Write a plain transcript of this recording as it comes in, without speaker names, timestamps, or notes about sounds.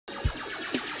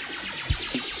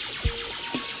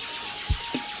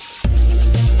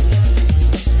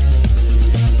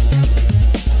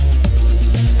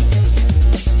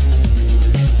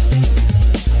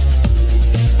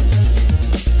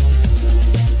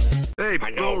Hey,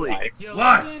 Broly.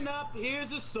 What?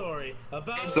 Here's a story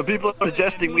about So people are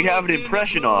suggesting we have an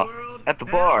impression off at the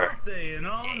bar. You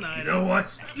know what?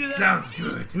 Sounds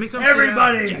good.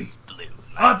 Everybody!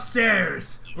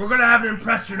 Upstairs! We're gonna have an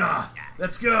impression off.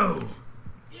 Let's go.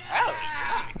 Oh,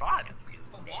 fun.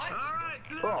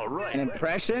 All right. An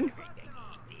impression?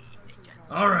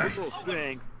 Alright.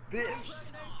 Saying this.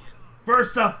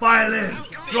 First up, file in.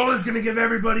 Broly's gonna give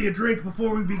everybody a drink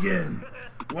before we begin.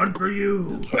 One for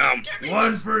you.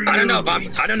 One for you. I don't know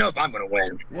if I'm gonna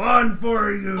win. One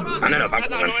for you. I don't know if I'm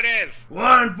gonna win.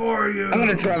 One for you. I'm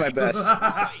gonna try my best.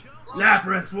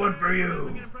 Lapras, one for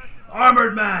you.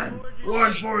 Armored Man,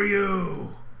 one for you.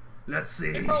 Let's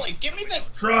see. Hey, Broly, give me the...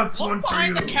 Trunks, one Look for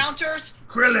you. behind the counters.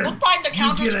 Krillin, Look behind the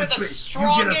counters you for get the a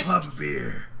strongest... pub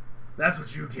beer. That's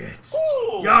what you get.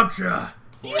 Ooh. Yamcha,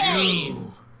 for Yay.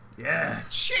 you.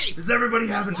 Yes. Jeez. Does everybody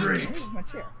have a drink? Where's my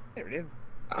chair? There it is.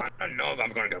 I don't know if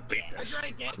I'm gonna go beat this.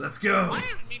 Let's go.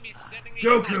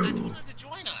 Goku.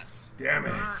 Damn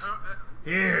it.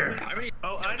 Here.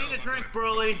 Oh, I need a drink,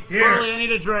 Broly. Here. Broly, I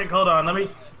need a drink. Hold on, let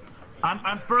me...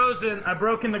 I'm frozen. I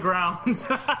broke in the ground.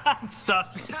 I'm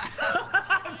stuck.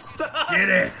 I'm stuck. Get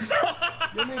it.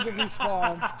 You need to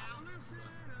respawn.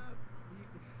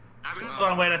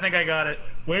 Hold on, wait. I think I got it.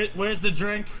 Where's the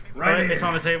drink? Right It's here.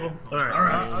 on the table. All right.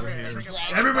 Alright.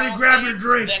 Everybody grab your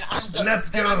drinks. And let's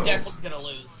Then I'm go. definitely gonna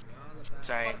lose.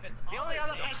 Sorry.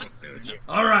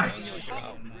 Alright.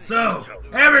 So,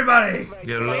 everybody.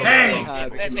 Hey.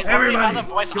 Everybody.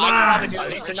 Come on.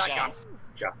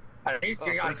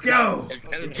 Let's go.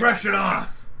 Impression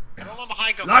off.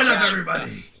 Line up,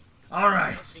 everybody.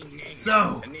 Alright.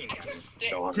 So,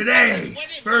 today,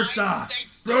 first off,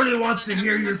 Broly wants to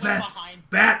hear your best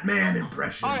Batman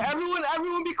impression. Alright,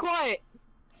 everyone be quiet.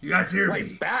 You guys hear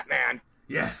me? Batman.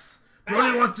 Yes.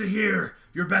 Broly wants to hear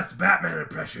your best Batman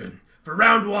impression for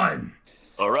round one.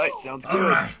 All right, sounds good.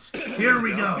 Alright, here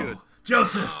we go. good.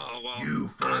 Joseph, well, you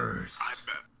first.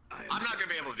 I'm not gonna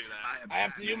be able to do that. I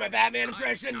have to do my Batman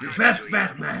impression. Your best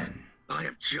Batman. I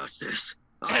am justice.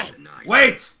 I am the knight.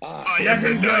 Wait! I Let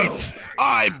him go.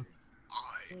 I'm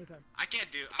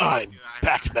I'm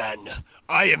Batman.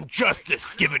 I am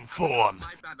justice given form.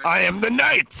 I am the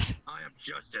knight. I am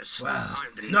justice. Well,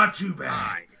 I'm the not too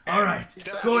bad. Alright,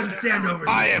 go ahead and stand over here.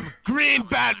 I am Green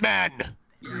Batman.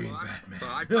 Green Batman.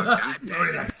 Batman.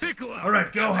 Very nice. Alright,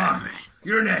 Gohan.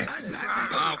 You're next.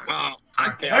 Well,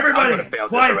 Everybody, I'm gonna fail this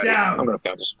quiet already. down. I'm gonna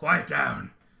fail this. Quiet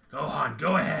down. Gohan,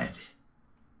 go ahead.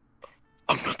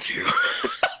 I'm not the hero.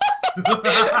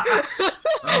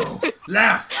 Oh,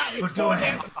 laugh, but go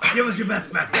ahead. Give us your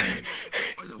best Batman.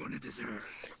 I'm the one it deserves.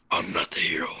 I'm not the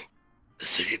hero the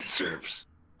city deserves,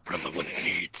 but I'm the one it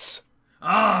needs.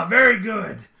 Ah, very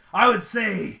good. I would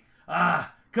say,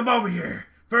 come over here.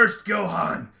 First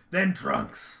Gohan, then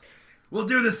Trunks. We'll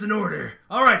do this in order.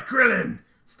 Alright, Krillin,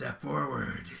 step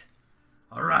forward.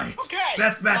 Alright, Okay,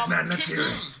 best Batman, let's hear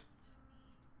it.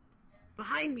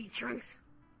 Behind me, Trunks.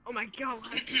 Oh my god,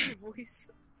 I have your voice.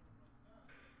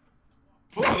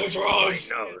 Where are the drugs?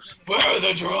 Where are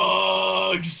the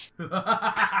drugs? Where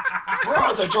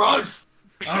are the drugs?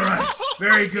 Alright,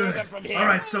 very good.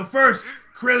 Alright, so first,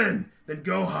 Krillin, then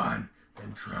Gohan,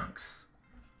 then Trunks.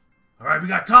 Alright, we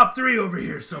got top three over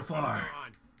here so far.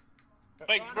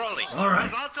 Wait, Broly. Alright.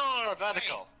 Horizontal or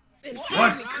vertical?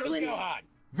 What?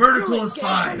 Vertical is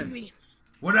fine.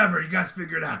 Whatever, you guys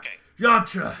figure it out.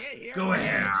 Yamcha, go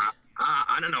ahead.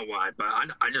 I don't know why, but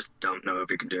I just don't know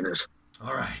if you can do this.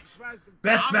 Alright.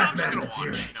 Best Batman, let's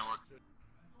hear it.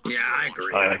 Yeah, I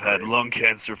agree. I have had lung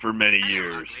cancer for many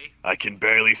years. I can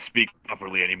barely speak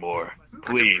properly anymore.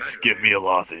 Please give me a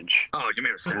lozenge. Oh, give me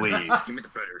a sound. Please. Give me the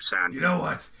better sound. You know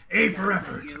what? A for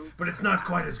effort, but it's not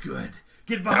quite as good.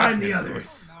 Get behind the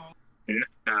others.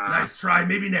 Nice try,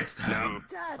 maybe next time.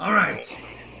 Alright.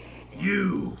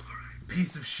 You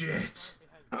piece of shit.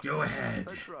 Go ahead.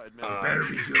 It better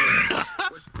be good.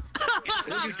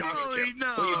 Who are you talking to?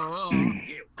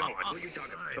 You, go on. Who are you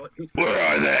talking to? Where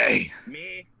are they?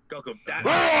 Me? Goku. That's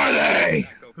Where are they?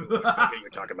 Goku. That's what you're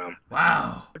talking about.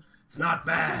 Wow. It's not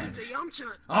bad.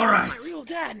 Yamcha. Alright. My real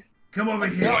dad. Come over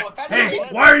here. Hey,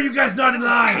 why are you guys not in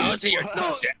line? See your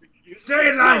Stay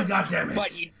in line,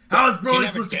 goddammit. How is Broly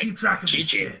supposed to keep track of this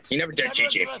shit? You never did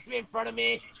Chi-Chi.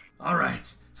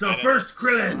 Alright. So first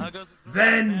Krillin,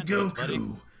 then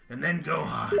Goku, and then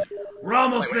Gohan. We're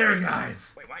almost there,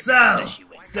 guys. Cell,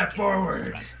 step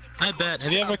forward. I bet.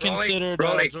 Have you ever considered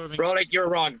Broly, you're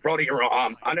wrong. Broly, you're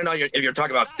wrong. I don't know if you're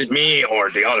talking about me or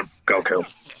the other Goku.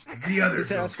 The other You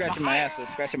said I was Goku. scratching my ass, I was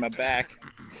scratching my back.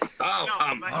 Oh,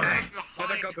 Alright.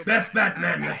 other Goku. Best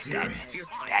Batman, let's hear it.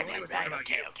 Broly was talking about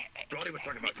you. Broly was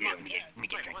talking about you. He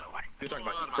was talking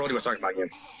about Broly was talking about you.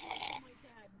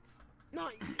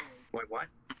 Not you. Wait, what?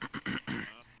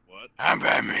 What? I'm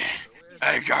Batman.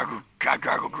 I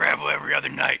gargle gravel every other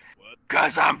night.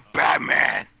 Cause I'm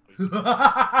Batman.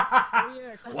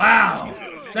 Wow,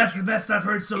 that's the best I've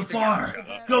heard so far.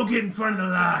 Go get in front of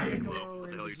the line. What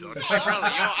the hell are you talking Hey, about?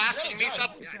 Broly, you're asking me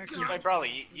something? Hey,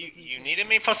 Broly, you needed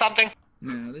me for something?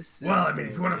 No, this is, Well, I mean,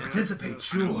 if you want to participate,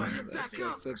 sure.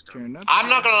 I'm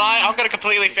not gonna lie, I'm gonna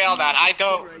completely fail that.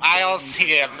 I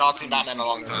honestly have not seen Batman in a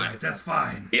long time. Alright, that's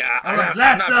fine. Yeah, Alright, I'm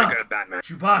last not very up, good at Batman.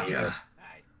 Chewbacca.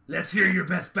 Let's hear your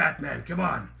best Batman. Come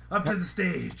on, up to the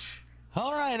stage.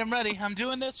 Alright, I'm ready. I'm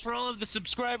doing this for all of the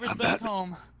subscribers back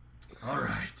home.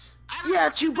 Alright. Yeah,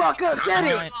 Chewbacca, get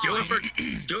it! Alright. Do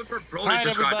it for Broly's Alright,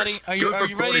 subscribers. everybody. Do it for Are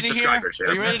you ready Broly's to hear? subscribers.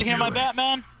 Are you ready Let's to hear do my it.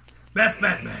 Batman? Best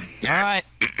Batman. Alright.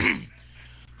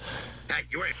 Hey,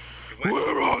 you went.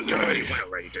 Where are they? You went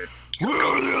already, dude. Where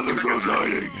are the other girls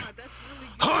hiding? God, that's really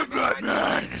good. I'm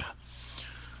Batman.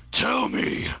 Tell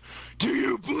me, do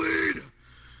you bleed?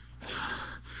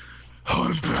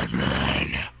 I'm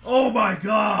Batman. Oh my I'm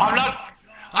god. not.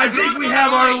 I think we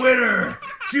have our winner.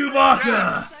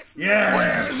 Chewbacca.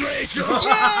 Yes.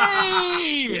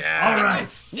 Yeah.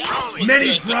 Alright.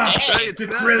 Many props to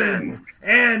Krillin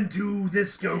and to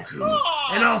this Goku.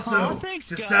 And also thanks,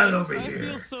 to guys. Sal over I here.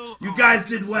 feel so- You guys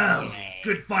did well.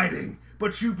 Good fighting.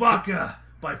 But Chewbacca,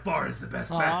 by far, is the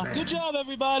best Batman. Good job,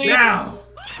 everybody. Now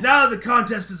the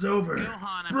contest is over.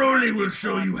 Broly will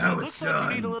show you how it's Looks like you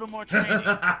need a done. little more training.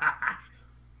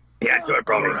 Yeah, do it,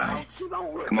 Broly. Alright.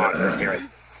 Come on, let's hear it.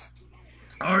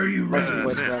 Are you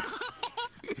ready? back.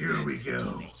 Here we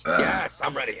go. Yes,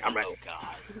 I'm ready. I'm ready.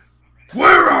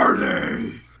 Where are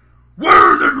they? Where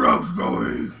are the drugs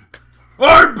going?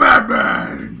 I'm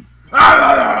Batman!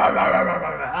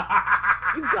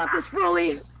 You got this,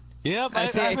 Broly! Yep, I I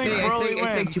think Broly think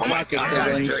wins. Chewbacca's God,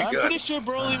 gonna win. very I'm good. pretty sure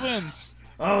Broly wins.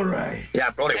 Alright. Yeah,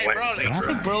 Broly Hey, wins. Broly. I think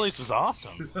right. Broly's was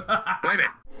awesome. Wait a minute.